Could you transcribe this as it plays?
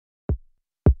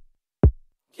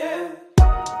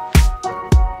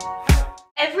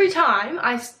time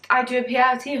I do a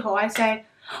PLT haul, I say,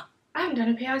 oh, I haven't done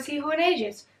a PLT haul in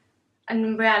ages. And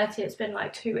in reality, it's been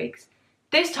like 2 weeks.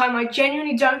 This time, I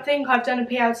genuinely don't think I've done a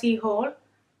PLT haul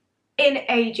in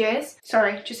ages.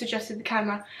 Sorry, just adjusted the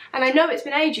camera. And I know it's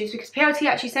been ages because PLT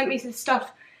actually sent me some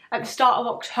stuff at the start of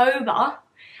October.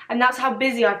 And that's how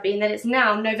busy I've been, that it's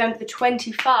now November the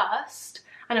 21st.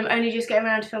 And I'm only just getting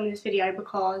around to filming this video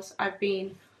because I've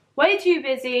been way too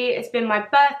busy. It's been my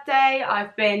birthday.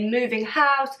 I've been moving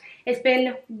house. It's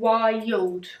been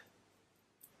wild.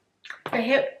 But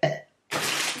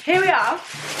here we are,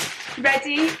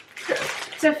 ready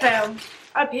to film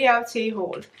a PLT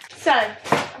haul. So,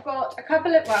 I've got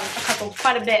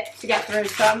quite a bit to get through,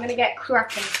 so I'm going to get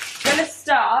cracking. I'm going to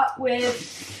start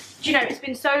with, do you know, it's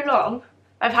been so long,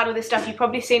 I've had all this stuff, you've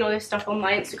probably seen all this stuff on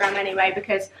my Instagram anyway,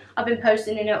 because I've been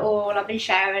posting in it all, I've been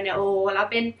sharing it all, I've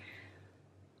been,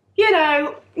 you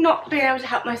know, not being able to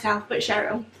help myself, but share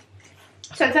it all.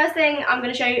 So the first thing I'm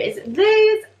going to show you is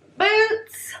these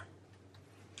boots.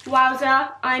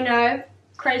 Wowza, I know,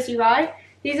 crazy, right?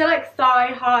 These are like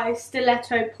thigh-high,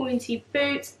 stiletto, pointy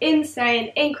boots.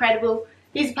 Insane, incredible.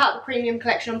 These are part of the premium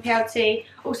collection on PLT.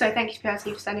 Also, thank you to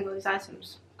PLT for sending all these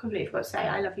items. Completely forgot to say,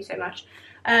 I love you so much.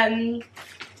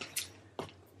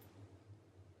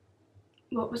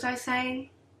 What was I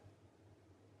saying?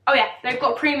 Oh yeah, they've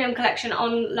got a premium collection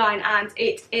online and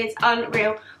it is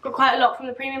unreal. Got quite a lot from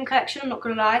the premium collection, I'm not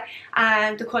going to lie.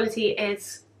 And the quality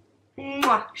is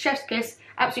mwah, chef's kiss,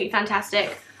 absolutely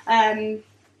fantastic.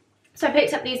 So I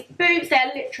picked up these boots.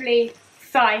 They're literally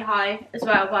thigh high as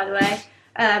well, by the way.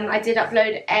 I did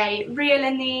upload a reel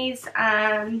in these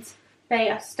and they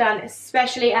are stunning,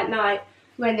 especially at night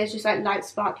when there's just like light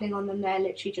sparkling on them. They're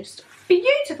literally just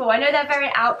beautiful. I know they're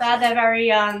very out there, they're very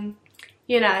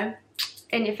you know,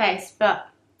 in your face, but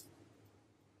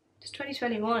it's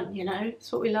 2021, you know,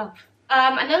 it's what we love.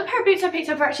 Another pair of boots I picked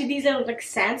up are actually these little like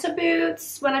Santa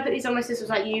boots. When I put these on, my sister was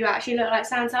like, you actually look like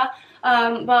Santa.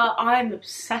 But I'm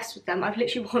obsessed with them. I've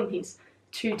literally worn these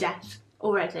to death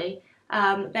already.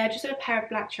 They're just a pair of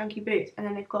black chunky boots and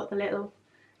then they've got the little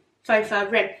faux fur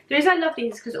rim. The reason I love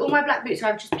these is because all my black boots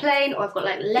are just plain or I've got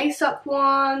like lace up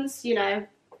ones, you know.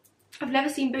 I've never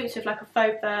seen boots with like a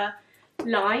faux fur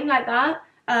line like that.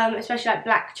 Especially like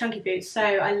black chunky boots. So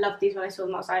I loved these when I saw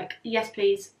them. I was like, yes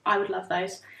please, I would love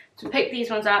those. So pick these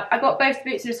ones up. I got both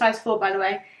boots in a size 4, by the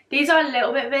way. These are a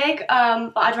little bit big,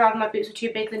 but I'd rather my boots were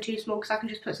too big than too small because I can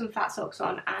just put some fat socks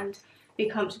on and be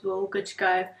comfortable, good to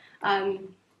go. But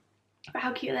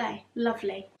how cute are they?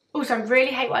 Lovely. Also, I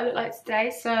really hate what I look like today,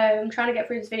 so I'm trying to get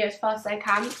through this video as fast as I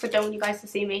can because I don't want you guys to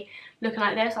see me looking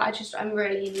like this. I'm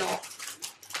really not.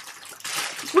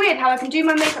 It's weird how I can do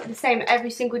my makeup the same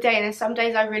every single day, and then some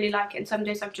days I really like it and some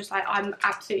days I'm just like, I'm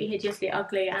absolutely hideously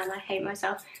ugly and I hate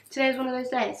myself. Today is one of those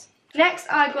days. Next,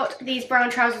 I got these brown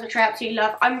trousers, which I absolutely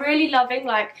love. I'm really loving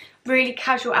like really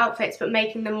casual outfits but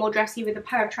making them more dressy with a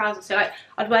pair of trousers. So like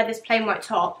I'd wear this plain white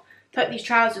top, put these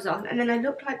trousers on, and then I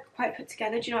look like quite put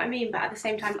together, do you know what I mean? But at the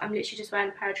same time, I'm literally just wearing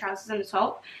a pair of trousers and a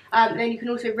top. Then you can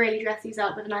also really dress these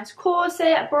up with a nice corset,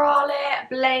 a bralette, a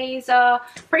blazer.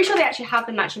 Pretty sure they actually have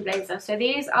the matching blazer. So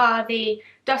these are the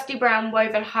dusty brown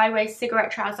woven high-waist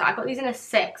cigarette trouser. I got these in a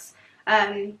 6.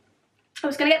 I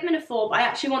was going to get them in a 4, but I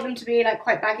actually want them to be like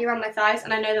quite baggy around my thighs,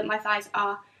 and I know that my thighs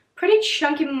are pretty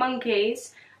chunky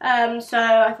monkeys. So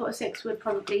I thought a 6 would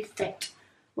probably fit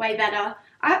way better.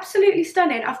 Absolutely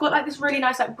stunning. I've got like this really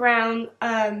nice like brown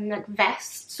like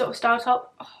vest sort of style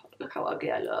top. Oh, look how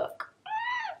ugly I look.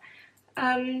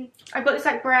 I've got this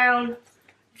like brown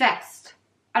vest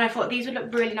and I thought these would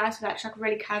look really nice with actually like a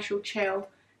really casual, chill,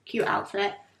 cute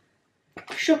outfit.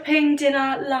 Shopping,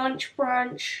 dinner, lunch,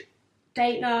 brunch,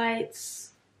 date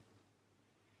nights.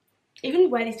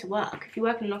 Even wear these to work. If you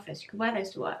work in an office, you can wear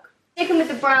those to work. Sticking with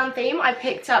the brown theme, I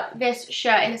picked up this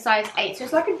shirt in a size 8. So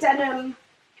it's like a denim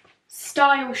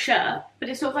style shirt, but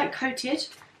it's sort of like coated.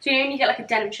 So you know when you get like a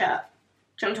denim shirt,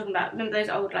 do you know what I'm talking about? Remember those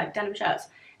old like denim shirts?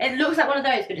 It looks like one of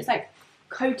those, but it's like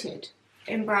coated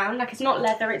in brown. Like it's not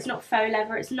leather, it's not faux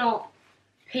leather, it's not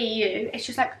PU, it's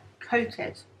just like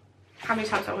coated. How many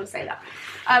times do I want to say that?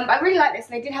 I really like this,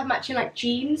 and they did have matching like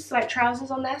jeans, like trousers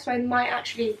on there, so I might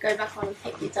actually go back on and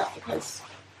pick these up because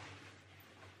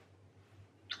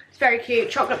it's very cute.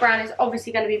 Chocolate brown is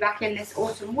obviously going to be back in this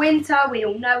autumn winter. We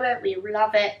all know it, we all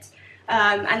love it.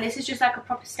 And this is just like a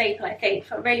proper staple, I think,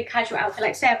 for a really casual outfit.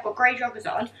 Like say I've got grey joggers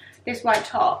on, this white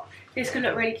top, this could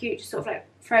look really cute, just sort of like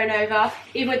thrown over.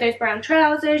 Even with those brown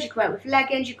trousers, you could wear it with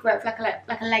leggings, you could wear it with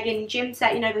like a legging gym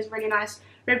set, you know, those really nice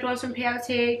ribbed ones from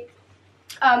PLT.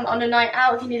 On a night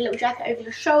out, if you need a little jacket over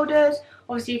your shoulders,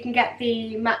 obviously you can get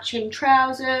the matching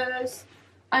trousers.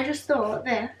 I just thought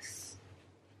this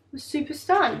was super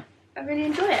stunned. I really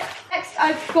enjoy it. Next,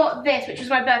 I've got this, which was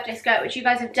my birthday skirt, which you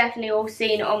guys have definitely all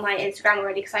seen on my Instagram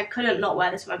already, because I couldn't not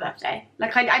wear this for my birthday.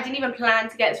 Like, I didn't even plan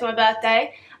to get this for my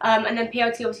birthday, and then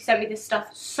PLT obviously sent me this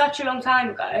stuff such a long time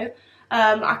ago.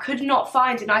 I could not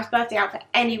find a nice birthday outfit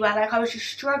anywhere. Like, I was just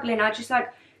struggling. I just,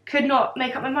 like, could not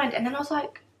make up my mind. And then I was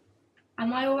like,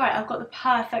 am I alright? I've got the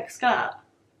perfect skirt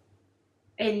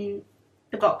in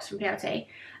the box from PLT.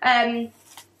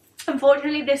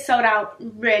 Unfortunately, this sold out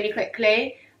really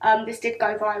quickly. This did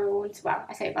go viral, and well,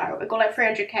 I say viral, it got like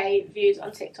 300k views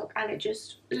on TikTok, and it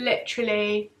just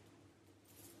literally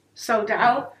sold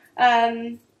out.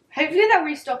 Hopefully they'll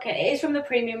restock it. It is from the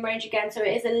premium range again, so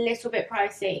it is a little bit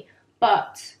pricey,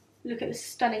 but look at the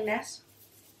stunningness.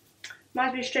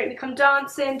 Reminds me of Strictly Come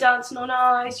Dancing on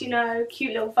ice, you know,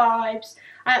 cute little vibes.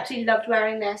 I absolutely loved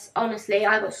wearing this. Honestly,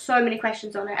 I got so many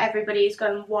questions on it. Everybody's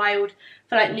going wild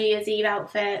for like New Year's Eve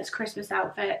outfits, Christmas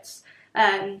outfits.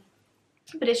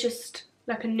 But it's just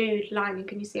like a nude lining,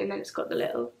 can you see? And then it's got the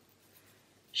little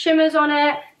shimmers on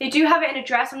it. They do have it in a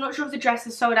dress. I'm not sure if the dress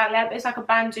is sold out yet, but it's like a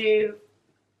bandeau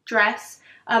dress.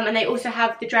 And they also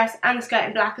have the dress and the skirt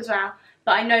in black as well.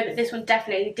 But I know that this one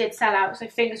definitely did sell out, so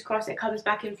fingers crossed it comes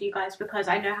back in for you guys, because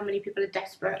I know how many people are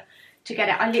desperate to get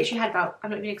it. I literally had about,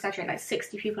 I'm not even exaggerating, like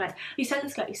 60 people like, you selling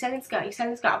the skirt, you selling the skirt, you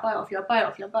selling the skirt, I'll buy it off you, I'll buy it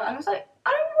off you, I'll buy it. And I was like, I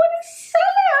don't want to sell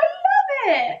it, I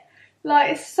love it.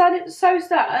 Like, it's so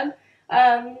stunning.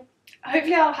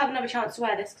 Hopefully I'll have another chance to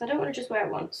wear this, because I don't want to just wear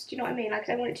it once. Do you know what I mean? Like,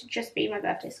 I don't want it to just be my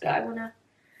birthday skirt. I want to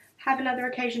have another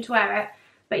occasion to wear it.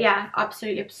 But yeah,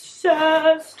 absolutely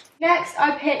obsessed. Next,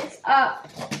 I picked up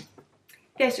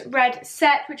this red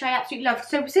set, which I absolutely love.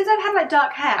 So since I've had like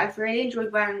dark hair, I've really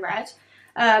enjoyed wearing red.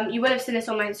 You will have seen this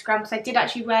on my Instagram, because I did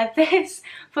actually wear this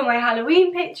for my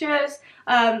Halloween pictures.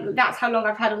 That's how long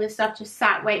I've had all this stuff just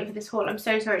sat waiting for this haul. I'm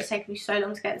so sorry it's taken me so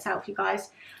long to get this out for you guys.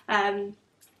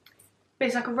 But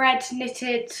it's like a red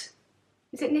knitted,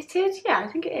 is it knitted? Yeah,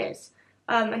 I think it is.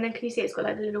 And then can you see it's got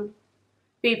like the little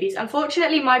boobies.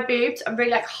 Unfortunately, my boobs are really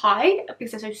like high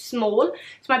because they're so small.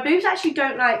 So my boobs actually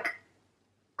don't like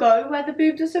go where the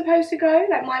boobs are supposed to go.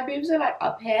 Like, my boobs are like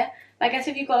up here. But I guess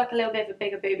if you've got like a little bit of a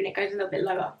bigger boob and it goes a little bit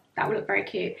lower, that would look very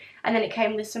cute. And then it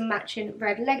came with some matching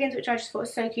red leggings, which I just thought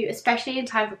was so cute, especially in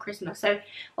time for Christmas. So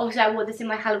obviously I wore this in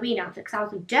my Halloween outfit because I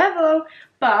was a devil.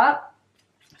 But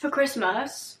for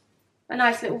Christmas, a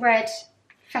nice little red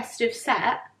festive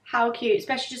set. How cute,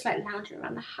 especially just like lounging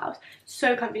around the house.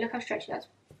 So comfy. Look how stretchy that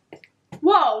is.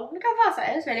 Whoa, look how fast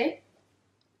that is, really.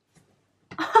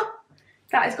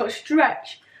 That has got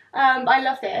stretch. I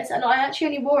love this, and I actually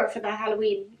only wore it for the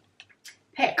Halloween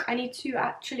pick. I need to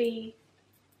actually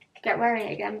get wearing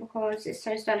it again because it's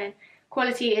so stunning.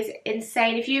 Quality is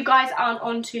insane. If you guys aren't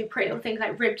onto pretty little things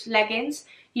like ribbed leggings,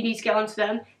 you need to get onto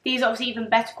them. These are obviously even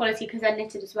better quality because they're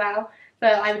knitted as well,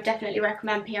 but I would definitely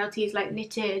recommend PLT's like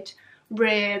knitted,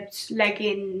 ribbed,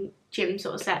 legging, gym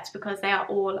sort of sets, because they are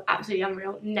all absolutely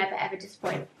unreal. Never ever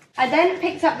disappoint. I then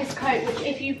picked up this coat, which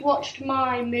if you've watched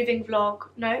my moving vlog,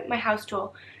 no, my house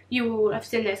tour, you will have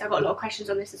seen this. I got a lot of questions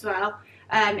on this as well.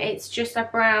 It's just a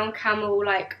brown camel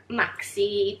like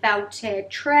maxi belted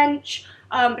trench,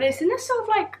 but it's in this sort of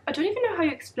like, I don't even know how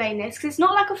you explain this, because it's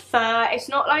not like a fur, it's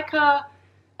not like a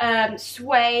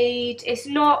suede, it's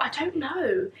not, I don't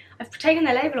know. I've taken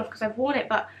the label off because I've worn it,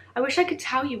 but I wish I could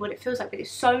tell you what it feels like, but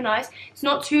it's so nice. It's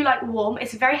not too like warm.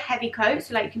 It's a very heavy coat,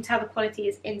 so like you can tell the quality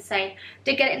is insane.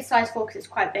 Did get it in size 4 because it's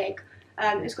quite big.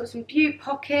 It's got some butte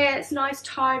pockets, nice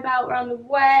tie belt around the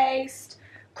waist,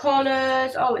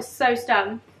 collars. Oh, it's so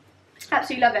stunning.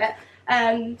 Absolutely love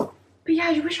it. But yeah,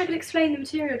 I wish I could explain the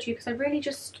material to you because I really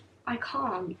just, I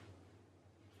can't.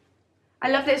 I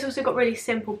love that it's also got really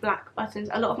simple black buttons.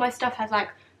 A lot of my stuff has like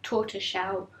tortoise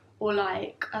shell or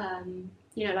like,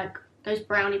 you know, like those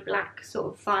browny black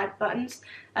sort of vibe buttons.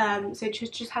 So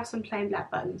just have some plain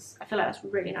black buttons. I feel like that's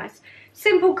really nice.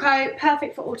 Simple coat,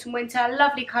 perfect for autumn winter.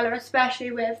 Lovely colour, especially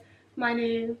with my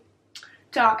new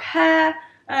dark hair.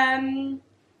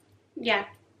 Yeah,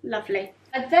 lovely.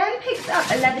 I then picked up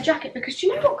a leather jacket because, do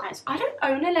you know what, guys? I don't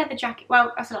own a leather jacket.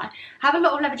 Well, that's a lie. I have a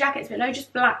lot of leather jackets, but no,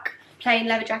 just black plain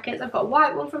leather jackets. I've got a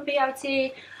white one from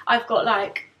VLT. I've got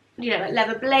like, you know, like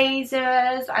leather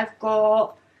blazers. I've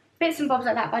got bits and bobs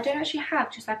like that, but I don't actually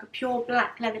have just like a pure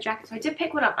black leather jacket. So I did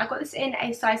pick one up. I got this in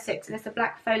a size 6, and it's a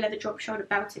black faux leather drop shoulder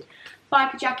belted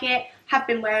biker jacket. Have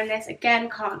been wearing this again,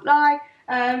 can't lie.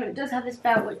 It does have this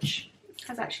belt which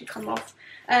has actually come off,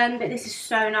 but this is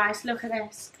so nice. Look at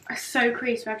this. It's so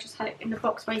creased where I've just had it in the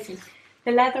box waiting.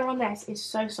 The leather on this is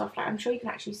so soft. Like, I'm sure you can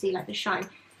actually see like the shine.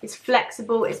 It's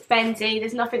flexible, it's bendy.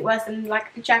 There's nothing worse than like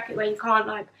a jacket where you can't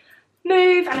like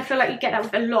move, and I feel like you get that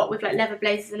with a lot with like leather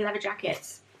blazers and leather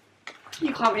jackets.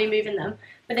 you can't really move in them.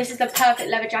 But this is the perfect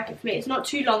leather jacket for me. It's not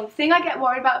too long. The thing I get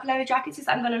worried about with leather jackets is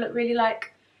that I'm going to look really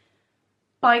like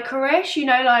bikerish, you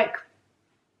know, like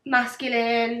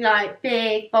masculine, like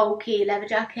big, bulky leather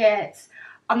jackets.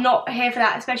 I'm not here for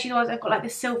that, especially the ones I've got like the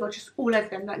silver just all over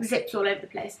them, like zips all over the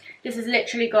place. This has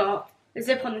literally got a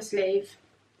zip on the sleeve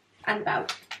and the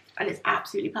belt, and it's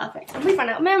absolutely perfect. And we've run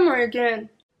out of memory again.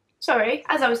 Sorry,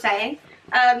 as I was saying,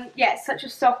 yeah, it's such a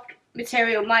soft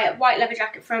material. My white leather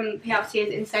jacket from PLT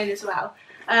is insane as well.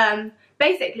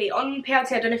 Basically, on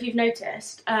PLT, I don't know if you've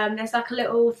noticed, there's like a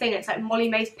little thing, it's like Molly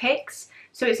May's picks.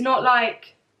 So it's not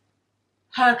like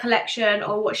her collection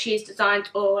or what she's designed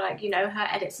or like, you know, her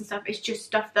edits and stuff. It's just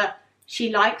stuff that she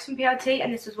likes from PLT,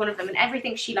 and this was one of them. And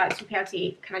everything she likes from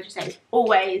PLT, can I just say, is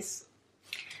always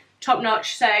top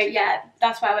notch. So yeah,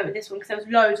 that's why I went with this one, because there was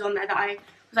loads on there that I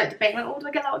was like debating, like, oh, do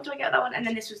I get that one, do I get that one? And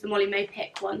then this was the Molly May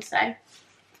pick one, so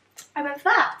I went for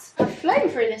that. I've flown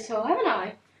through this haul, haven't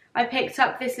I? I picked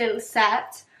up this little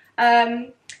set.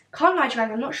 Can't lie to you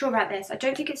guys, I'm not sure about this. I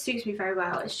don't think it suits me very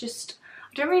well. It's just,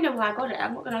 I don't really know why I got it,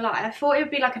 I'm not gonna lie. I thought it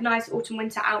would be like a nice autumn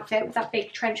winter outfit with that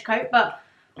big trench coat, but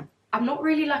I'm not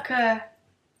really like a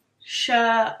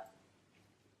shirt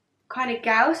kind of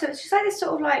gal, so it's just like this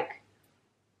sort of like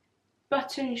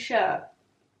button shirt.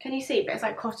 Can you see? But it's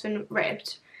like cotton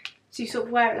ribbed, so you sort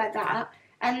of wear it like that.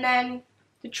 And then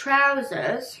the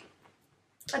trousers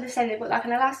are the same. They've got like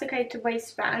an elasticated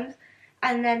waistband,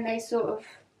 and then they sort of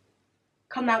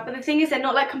come out. But the thing is, they're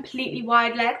not like completely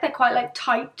wide leg, they're quite like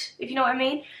tight, if you know what I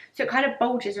mean. So it kind of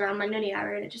bulges around my nunny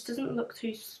area, and it just doesn't look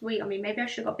too sweet on me. Maybe I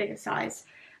should have got a bigger size.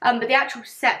 But the actual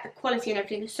set, the quality and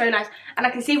everything is so nice, and I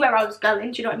can see where I was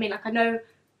going, do you know what I mean? Like, I know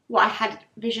what I had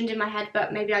visioned in my head,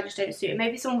 but maybe I just don't suit it.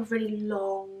 Maybe someone with really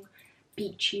long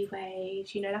beachy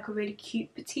waves, you know, like a really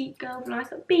cute petite girl with a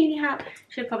nice little beanie hat.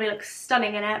 She'd probably look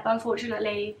stunning in it, but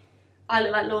unfortunately I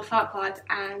look like Lord Farquaad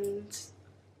and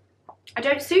I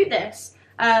don't suit this.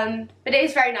 But it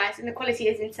is very nice and the quality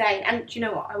is insane, and do you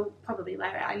know what, I will probably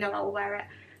wear it. I know I will wear it,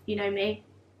 you know me.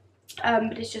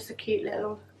 But it's just a cute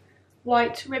little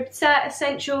white ribbed set,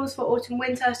 essentials for autumn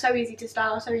winter, so easy to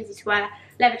style, so easy to wear.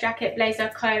 Leather jacket, blazer,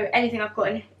 coat, anything I've got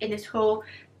in this haul.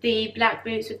 The black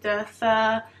boots with the fur,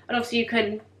 and obviously you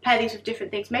can pair these with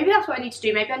different things. Maybe that's what I need to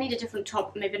do. Maybe I need a different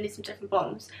top, maybe I need some different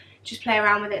bottoms. Just play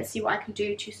around with it and see what I can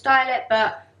do to style it.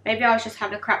 But maybe I was just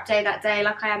having a crap day that day,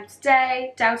 like I am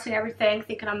today, doubting everything,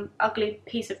 thinking I'm an ugly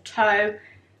piece of toe.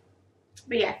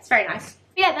 But yeah, it's very nice.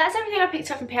 But yeah, that's everything I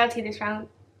picked up from PLT this round.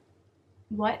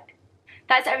 What?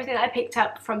 That's everything that I picked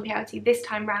up from PLT this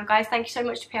time round, guys. Thank you so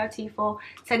much to PLT for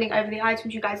sending over the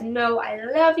items. You guys know I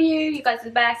love you. You guys are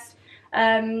the best.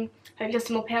 Hopefully there's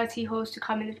some more PLT hauls to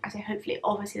come in. I say hopefully,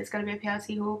 obviously there's going to be a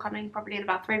PLT haul coming probably in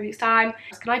about 3 weeks time.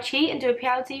 Can I cheat and do a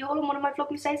PLT haul on one of my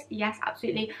Vlogmas days? Yes,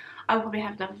 absolutely. I will probably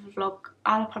have another vlog.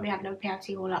 I'll probably have another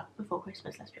PLT haul up before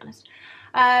Christmas, let's be honest.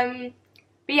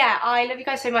 But yeah, I love you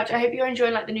guys so much. I hope you're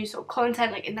enjoying like the new sort of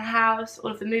content, like in the house,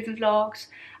 all of the moving vlogs,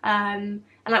 and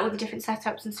like all the different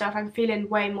setups and stuff. I'm feeling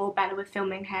way more better with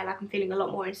filming here. Like I'm feeling a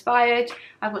lot more inspired.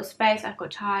 I've got space, I've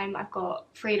got time, I've got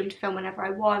freedom to film whenever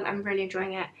I want. I'm really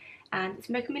enjoying it, and it's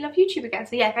making me love YouTube again.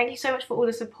 So yeah, thank you so much for all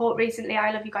the support recently.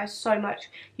 I love you guys so much.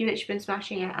 You've literally been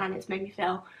smashing it, and it's made me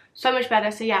feel so much better.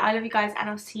 So yeah, I love you guys, and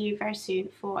I'll see you very soon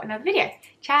for another video.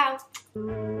 Ciao. I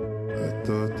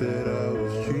thought that I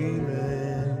was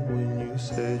dreaming when you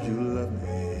said you loved me.